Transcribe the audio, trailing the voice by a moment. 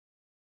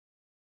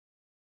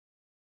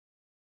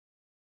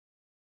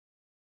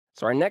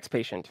So our next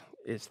patient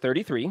is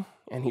 33,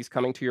 and he's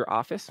coming to your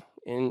office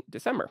in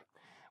December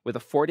with a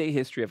 4-day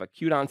history of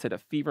acute onset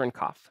of fever and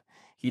cough.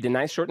 He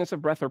denies shortness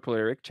of breath or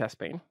pleurisy chest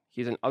pain.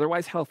 He's an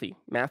otherwise healthy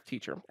math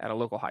teacher at a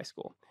local high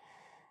school.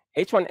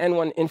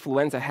 H1N1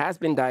 influenza has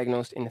been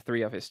diagnosed in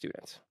 3 of his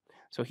students.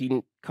 So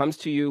he comes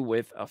to you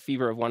with a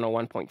fever of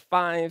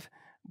 101.5,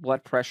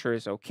 blood pressure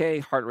is okay,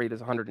 heart rate is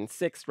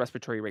 106,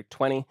 respiratory rate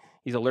 20.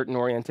 He's alert and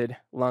oriented,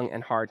 lung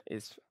and heart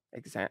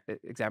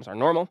exams are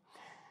normal.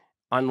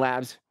 On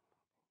labs,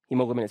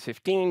 hemoglobin is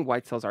 15,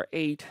 white cells are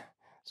 8,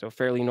 so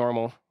fairly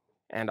normal,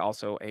 and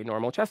also a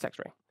normal chest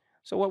x-ray.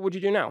 So what would you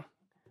do now?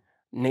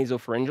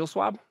 Nasopharyngeal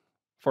swab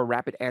for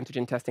rapid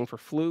antigen testing for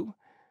flu,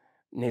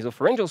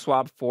 nasopharyngeal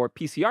swab for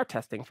PCR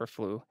testing for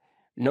flu,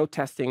 no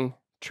testing,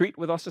 treat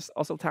with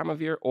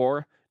oseltamivir,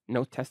 or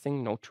no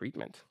testing, no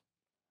treatment.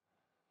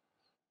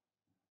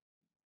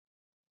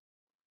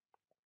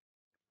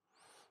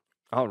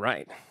 All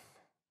right.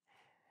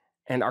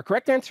 And our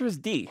correct answer is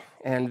D.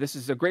 And this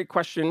is a great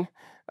question.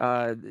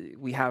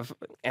 We have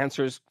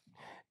answers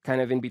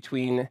kind of in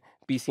between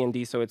B, C, and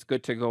D, so it's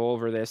good to go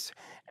over this.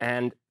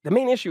 And the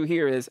main issue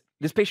here is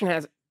this patient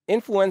has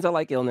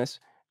influenza-like illness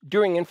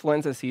during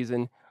influenza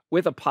season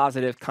with a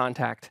positive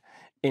contact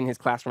in his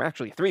classroom,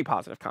 actually 3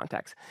 positive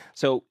contacts.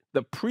 So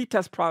the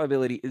pretest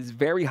probability is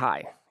very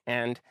high.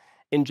 And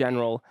in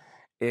general,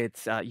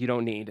 it's you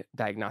don't need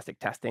diagnostic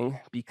testing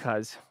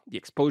because the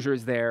exposure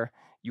is there.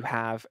 You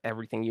have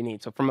everything you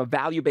need. So from a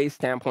value-based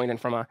standpoint and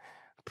from a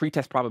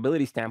pretest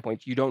probability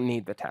standpoint, you don't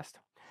need the test.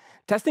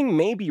 Testing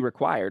may be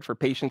required for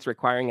patients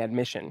requiring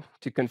admission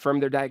to confirm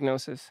their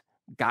diagnosis,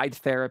 guide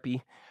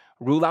therapy,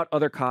 rule out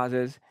other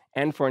causes,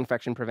 and for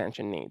infection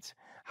prevention needs.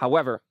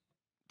 However,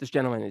 this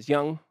gentleman is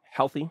young,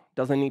 healthy,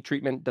 doesn't need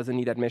treatment, doesn't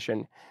need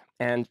admission,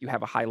 and you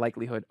have a high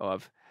likelihood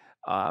of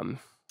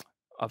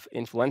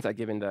influenza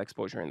given the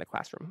exposure in the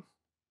classroom.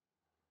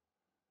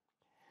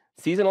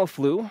 Seasonal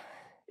flu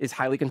is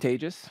highly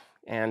contagious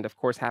and, of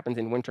course, happens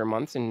in winter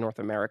months in North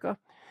America.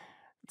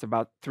 It's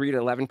about 3 to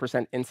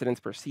 11% incidence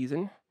per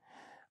season.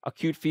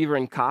 Acute fever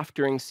and cough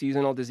during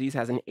seasonal disease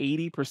has an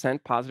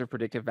 80% positive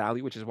predictive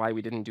value, which is why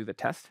we didn't do the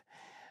test.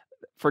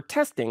 For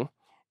testing,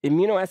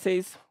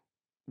 immunoassays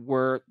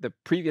were the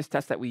previous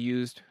test that we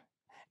used,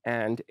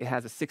 and it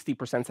has a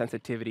 60%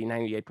 sensitivity,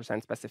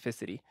 98%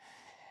 specificity.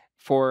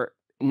 For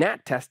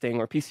NAT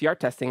testing or PCR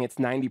testing, it's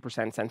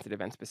 90%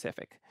 sensitive and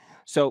specific.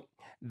 So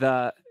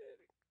the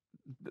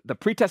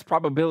pretest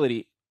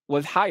probability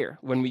was higher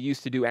when we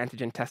used to do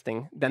antigen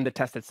testing than the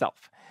test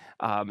itself.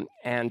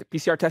 And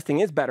PCR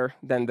testing is better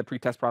than the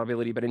pretest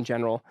probability, but in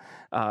general,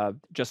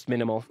 just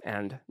minimal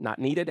and not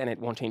needed, and it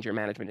won't change your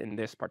management in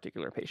this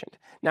particular patient.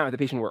 Now, if the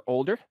patient were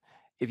older,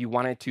 if you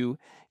wanted to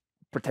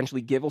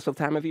potentially give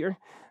oseltamivir,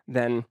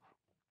 then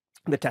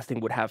the testing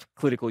would have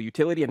clinical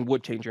utility and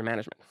would change your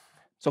management.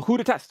 So who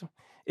to test?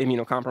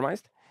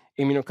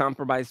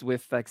 Immunocompromised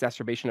with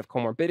exacerbation of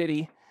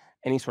comorbidity,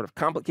 any sort of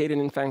complicated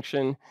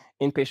infection,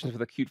 in patients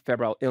with acute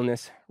febrile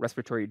illness,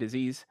 respiratory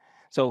disease.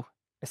 So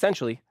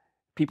essentially,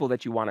 people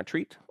that you want to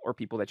treat or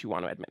people that you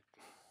want to admit.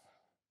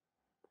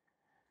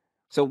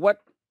 So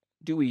what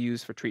do we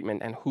use for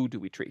treatment and who do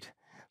we treat?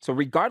 So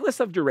regardless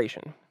of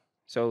duration,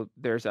 so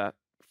there's a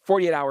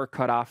 48-hour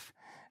cutoff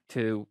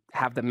to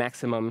have the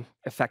maximum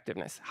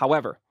effectiveness.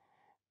 However,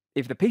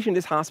 if the patient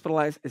is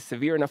hospitalized, is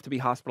severe enough to be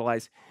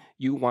hospitalized,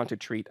 you want to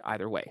treat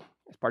either way,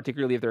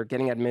 particularly if they're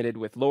getting admitted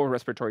with lower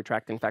respiratory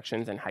tract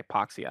infections and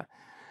hypoxia.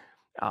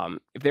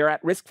 If they're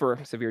at risk for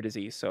severe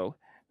disease, so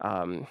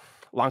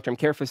long-term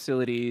care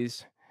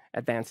facilities,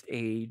 advanced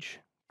age,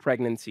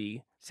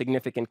 pregnancy,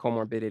 significant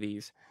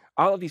comorbidities,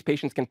 all of these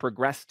patients can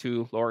progress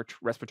to lower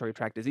respiratory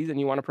tract disease, and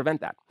you want to prevent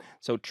that.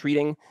 So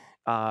treating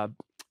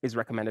is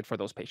recommended for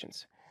those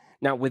patients.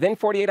 Now, within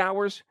 48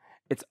 hours,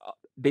 it's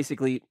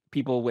basically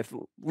people with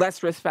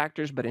less risk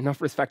factors, but enough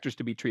risk factors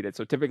to be treated.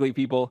 So typically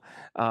people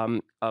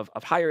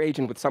of higher age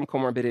and with some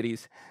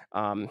comorbidities,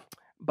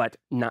 but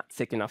not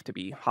sick enough to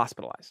be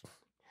hospitalized.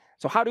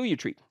 So how do you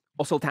treat?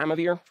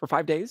 Oseltamivir for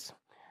 5 days.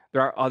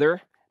 There are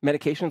other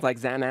medications like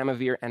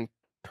zanamivir and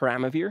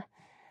peramivir.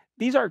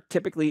 These are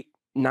typically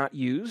not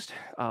used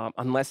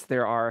unless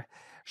there are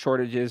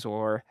shortages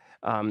or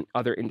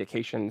other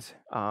indications.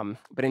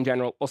 But in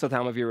general,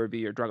 oseltamivir would be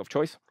your drug of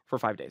choice for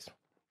 5 days.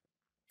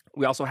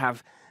 We also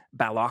have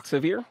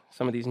baloxavir,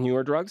 some of these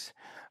newer drugs,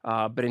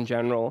 but in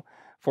general,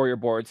 for your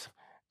boards,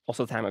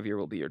 oseltamivir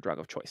will be your drug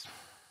of choice.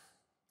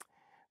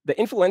 The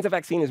influenza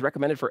vaccine is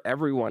recommended for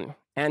everyone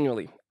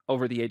annually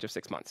over the age of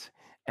 6 months.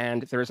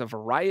 And there's a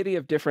variety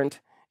of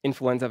different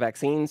influenza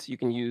vaccines. You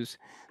can use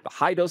the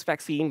high-dose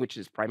vaccine, which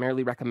is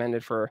primarily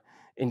recommended for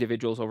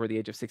individuals over the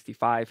age of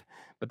 65,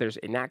 but there's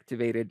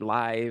inactivated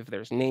live,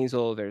 there's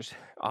nasal, there's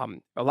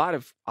a lot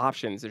of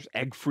options. There's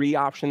egg-free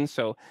options,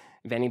 so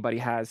if anybody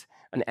has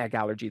an egg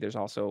allergy, there's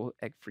also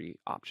egg-free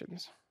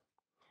options.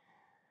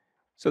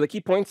 So the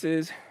key points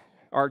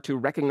are to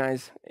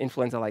recognize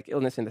influenza-like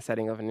illness in the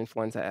setting of an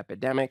influenza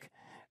epidemic,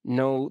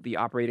 know the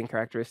operating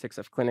characteristics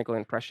of clinical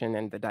impression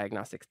and the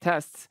diagnostic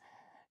tests,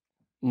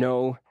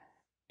 know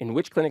in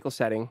which clinical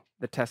setting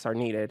the tests are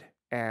needed,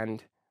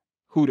 and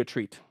who to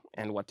treat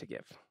and what to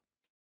give.